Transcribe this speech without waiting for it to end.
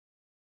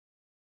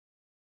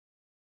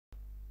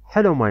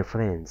Hello my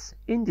friends,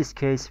 in this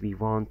case we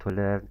want to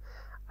learn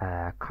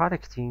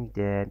correcting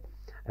the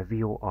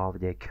view of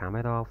the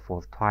camera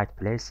for tight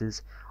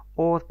places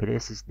or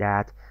places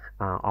that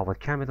our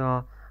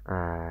camera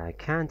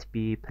can't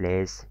be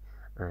placed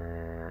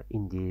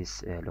in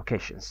these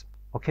locations.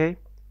 Okay,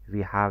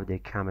 we have the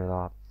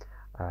camera,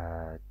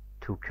 uh,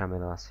 two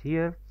cameras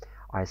here.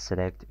 I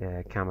select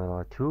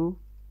camera 2.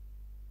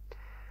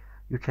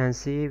 You can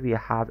see we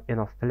have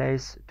enough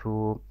place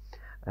to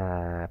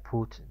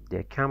put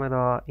the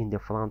camera in the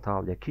front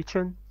of the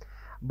kitchen,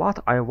 but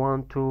I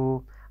want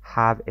to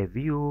have a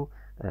view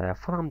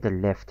from the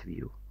left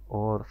view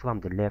or from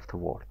the left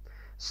wall.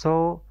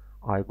 So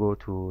I go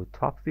to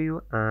top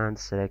view and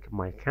select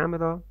my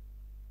camera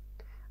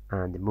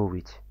and move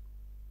it.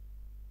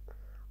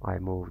 I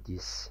move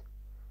this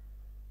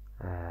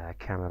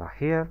camera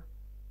here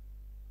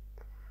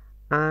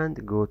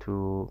and go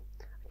to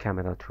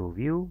camera 2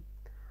 view,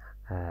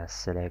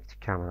 select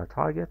camera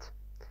target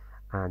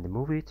and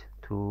move it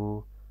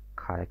to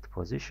correct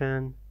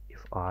position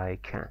if I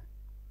can.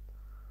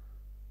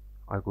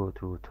 I go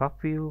to top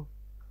view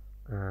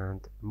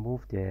and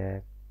move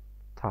the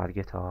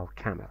target of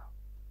camera.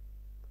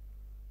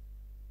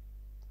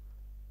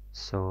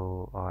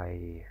 So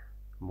I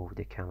move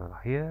the camera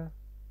here.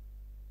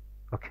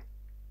 Okay.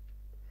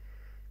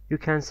 You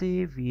can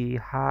see we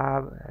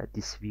have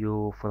this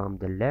view from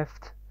the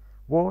left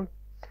wall.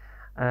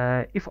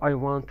 If I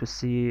want to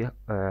see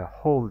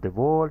whole the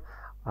wall,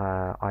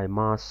 I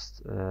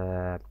must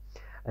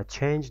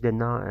change the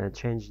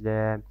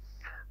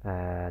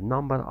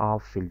number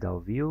of field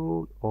of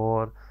view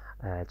or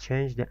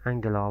change the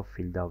angle of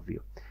field of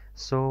view.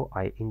 So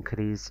I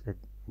increase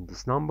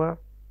this number.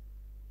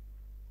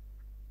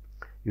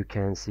 You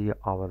can see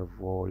our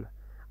wall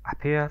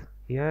appear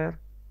here,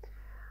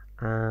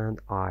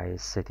 and I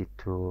set it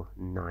to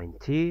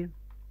 90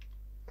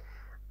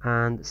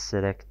 and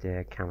select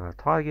the camera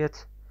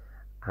target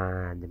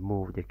and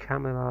move the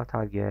camera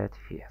target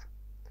here.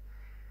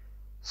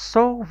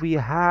 So we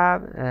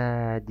have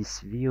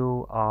this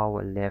view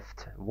of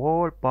left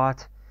wall,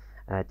 but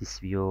this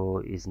view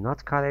is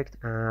not correct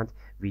and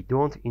we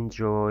don't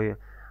enjoy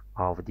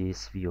of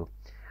this view.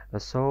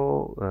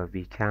 So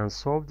we can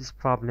solve this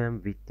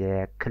problem with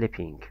the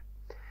clipping.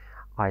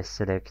 I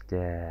select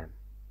the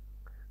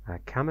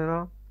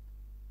camera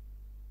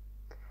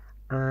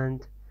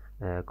and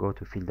go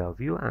to field of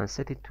view and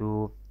set it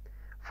to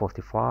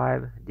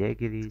 45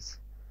 degrees.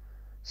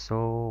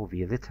 So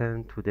we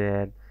return to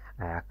the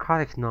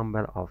correct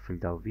number of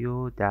field of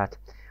view, that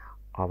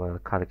our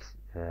correct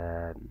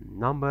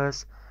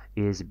numbers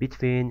is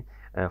between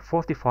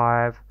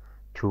 45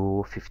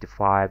 to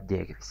 55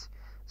 degrees.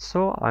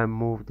 So I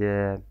move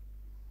the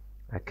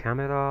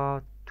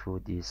camera to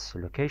this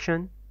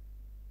location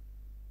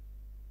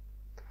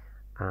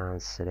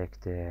and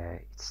select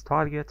its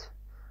target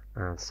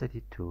and set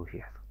it to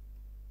here.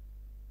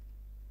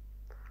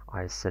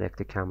 I select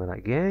the camera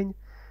again.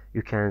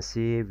 You can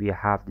see we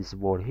have this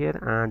wall here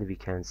and we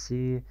can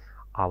see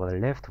our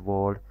left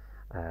wall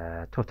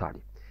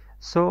totally.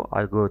 So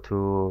I go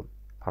to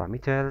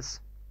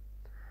parameters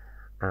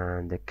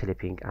and the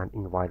clipping and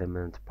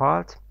environment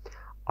part.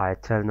 I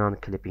turn on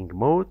clipping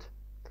mode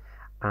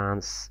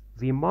and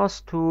we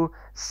must to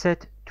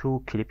set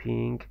to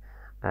clipping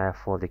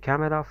for the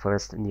camera.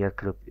 First near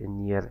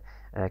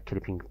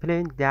clipping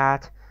plane,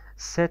 that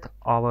set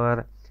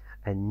our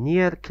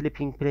near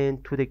clipping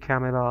plane to the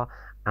camera,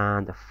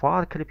 and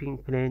far clipping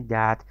plane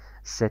that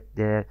set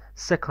the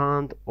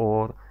second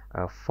or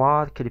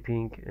far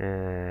clipping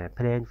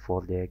plane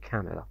for the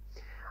camera.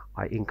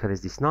 I increase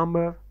this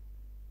number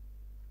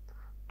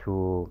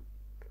to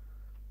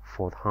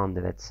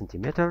 400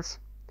 centimeters.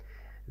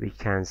 We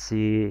can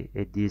see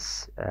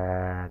this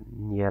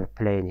near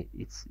plane,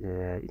 its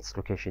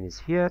location is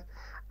here,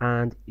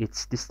 and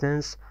its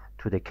distance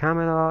to the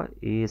camera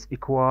is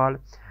equal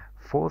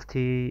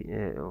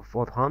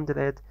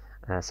 400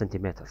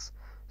 centimeters.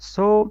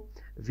 So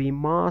we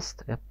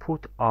must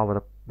put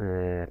our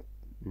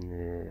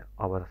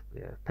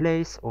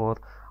place or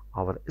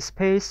our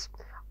space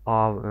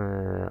of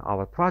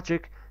our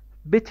project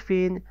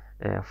between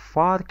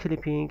far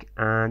clipping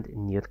and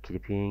near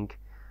clipping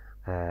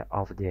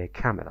of the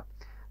camera.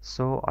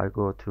 So I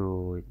go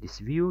to this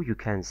view. You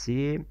can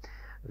see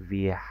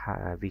we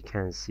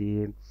can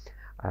see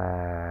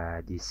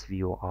this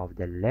view of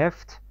the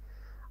left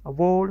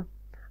wall,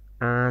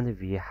 and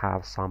we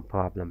have some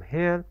problem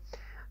here.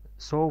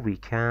 So we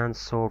can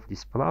solve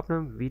this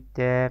problem with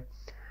the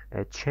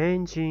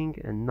changing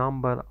a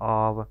number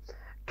of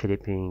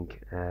clipping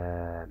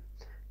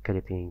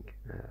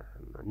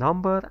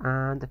number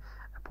and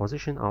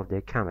position of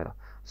the camera.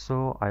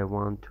 So I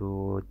want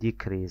to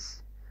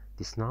decrease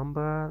this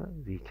number.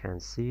 We can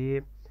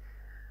see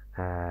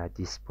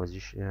this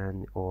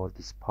position or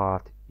this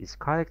part is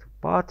correct,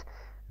 but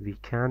we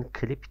can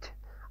clip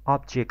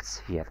objects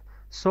here.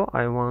 So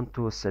I want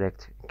to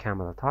select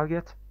camera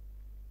target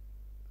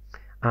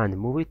and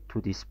move it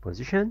to this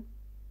position,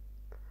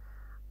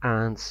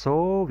 and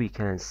so we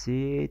can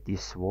see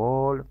this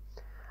wall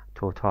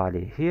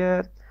totally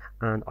here,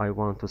 and I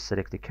want to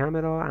select the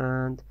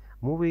camera and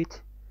move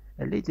it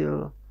a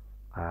little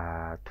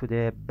to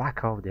the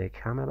back of the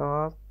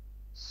camera.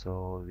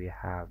 So we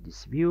have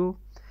this view.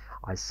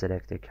 I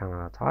select the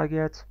camera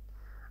target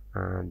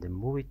and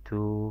move it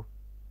to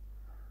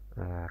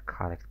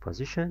correct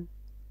position,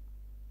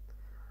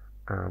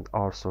 and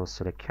also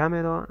select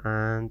camera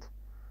and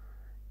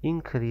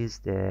increase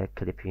the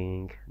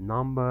clipping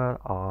number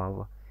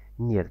of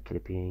near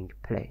clipping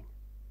plane.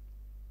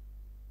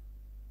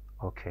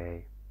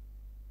 Okay,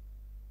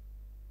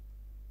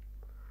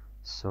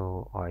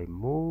 so I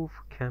move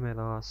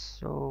camera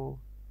so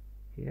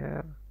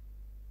here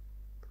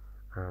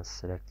and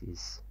select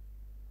its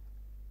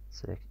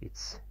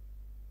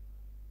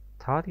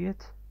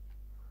target,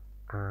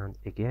 and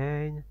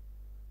again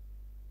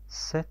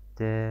set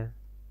the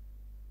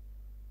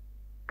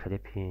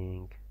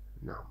clipping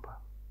number.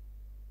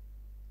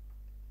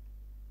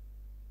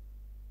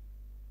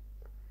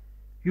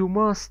 You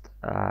must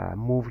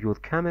move your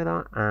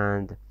camera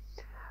and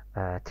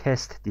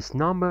test these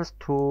numbers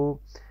to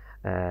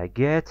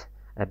get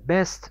a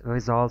best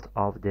result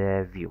of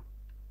the view.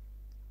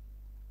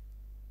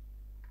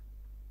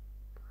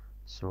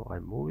 So I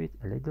move it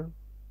a little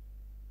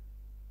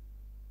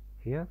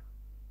here,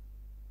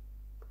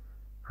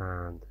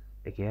 and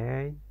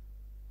again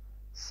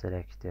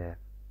select the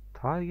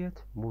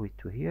target, move it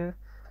to here,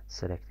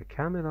 select the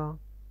camera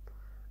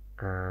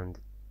and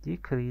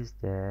decrease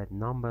the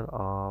number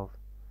of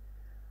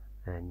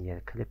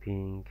near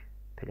clipping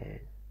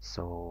plane.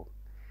 So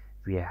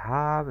we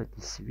have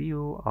this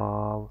view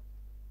of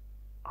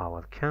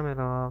our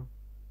camera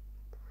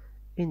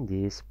in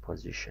this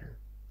position.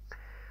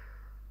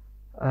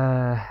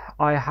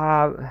 I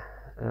have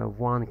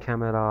one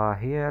camera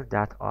here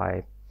that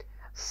I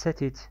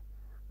set it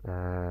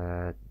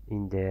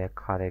in the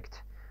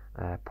correct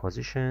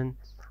position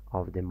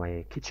of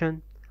my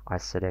kitchen. I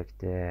select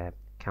the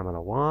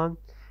camera 1.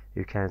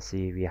 You can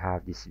see we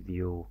have this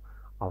view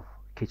of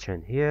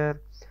kitchen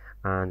here,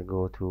 and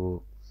go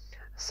to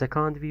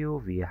second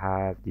view. We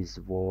have this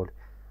wall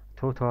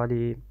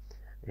totally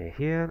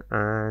here,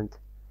 and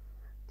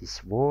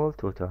this wall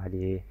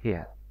totally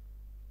here.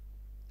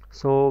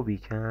 So we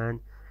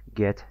can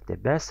get the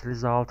best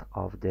result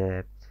of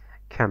the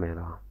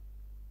camera.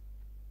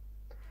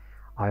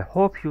 I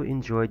hope you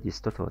enjoyed this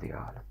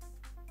tutorial.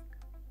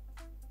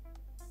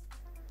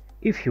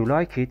 If you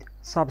like it,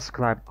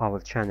 subscribe our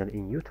channel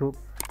in YouTube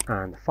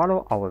and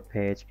follow our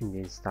page in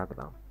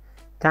Instagram.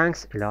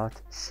 Thanks a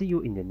lot. See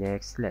you in the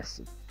next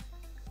lesson.